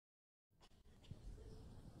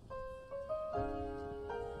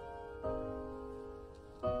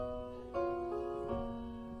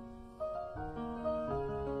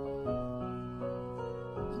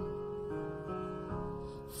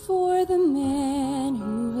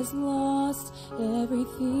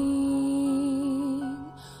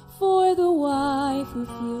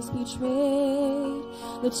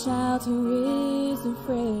the child who is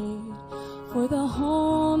afraid. For the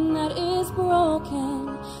home that is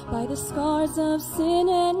broken by the scars of sin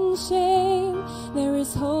and shame, there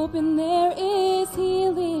is hope and there is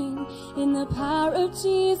healing in the power of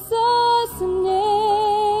Jesus'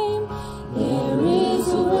 name. There is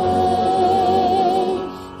a way,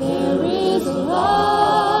 there is a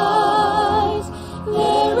light,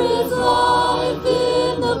 there is life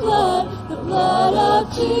in the blood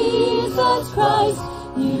of Jesus Christ.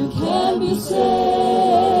 You can be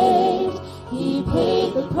saved. He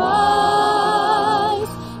paid the price.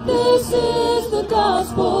 This is the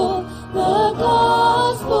gospel of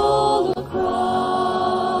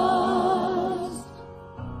Christ.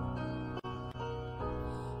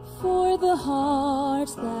 For the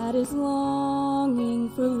heart that is longing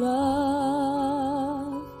for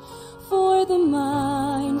love, for the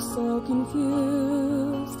mind so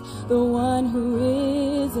confused, the one who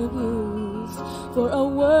is abused, for a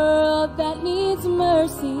world that needs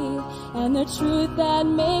mercy and the truth that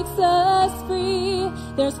makes us free.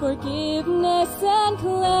 There's forgiveness and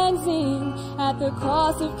cleansing at the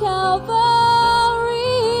cross of Calvary.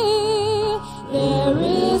 There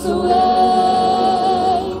is a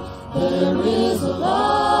way, there is a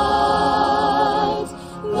light,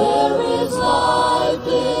 there is life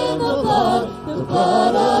in the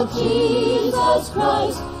blood of Jesus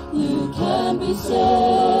Christ. You can be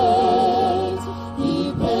saved.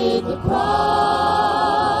 He paid the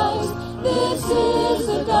price. This is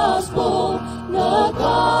the gospel of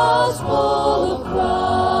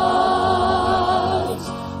Christ.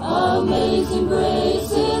 Amazing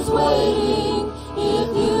grace is waiting.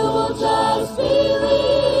 If you will just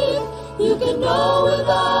believe, you can know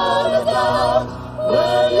without a doubt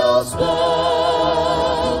where you'll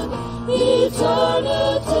spend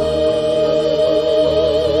eternity.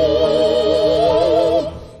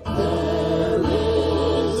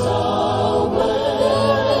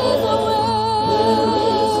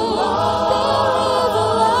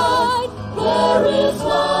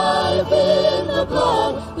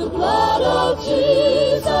 The blood of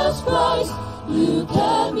Jesus Christ, you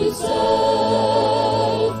can be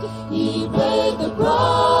saved. He paid the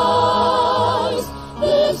price.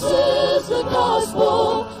 This is the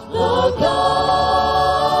gospel, the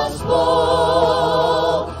gospel.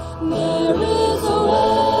 There is a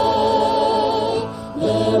way,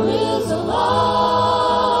 there is a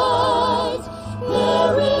light,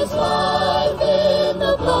 there is life in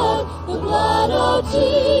the blood of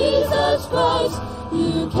Jesus Christ.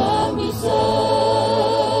 You can be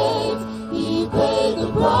saved. He paid the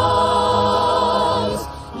price.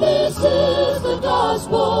 This is the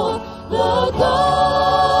gospel, the gospel.